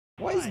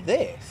What is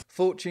this?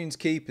 Fortune's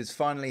Keep is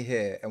finally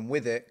here, and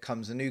with it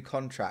comes a new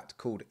contract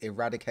called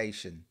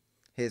Eradication.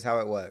 Here's how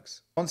it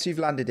works. Once you've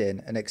landed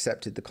in and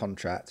accepted the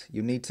contract,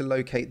 you'll need to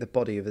locate the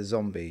body of a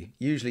zombie,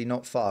 usually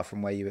not far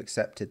from where you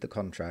accepted the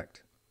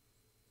contract.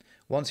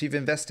 Once you've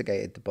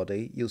investigated the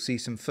body, you'll see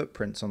some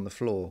footprints on the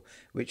floor,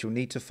 which you'll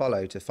need to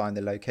follow to find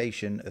the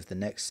location of the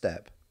next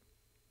step.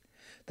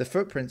 The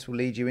footprints will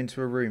lead you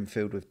into a room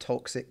filled with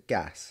toxic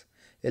gas.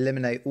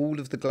 Eliminate all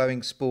of the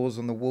glowing spores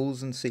on the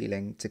walls and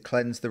ceiling to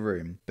cleanse the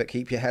room, but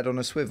keep your head on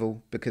a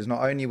swivel because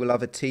not only will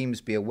other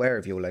teams be aware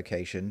of your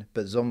location,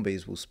 but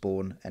zombies will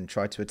spawn and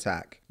try to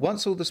attack.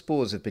 Once all the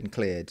spores have been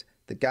cleared,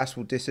 the gas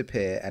will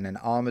disappear and an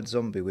armoured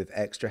zombie with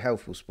extra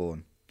health will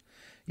spawn.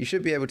 You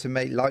should be able to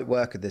make light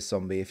work of this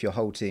zombie if your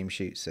whole team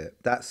shoots it.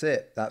 That's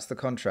it, that's the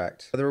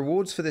contract. The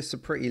rewards for this are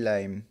pretty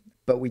lame,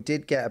 but we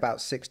did get about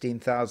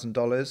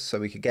 $16,000 so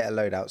we could get a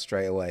loadout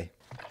straight away.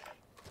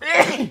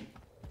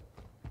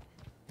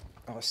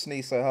 Oh, I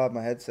sneezed so hard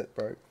my headset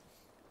broke.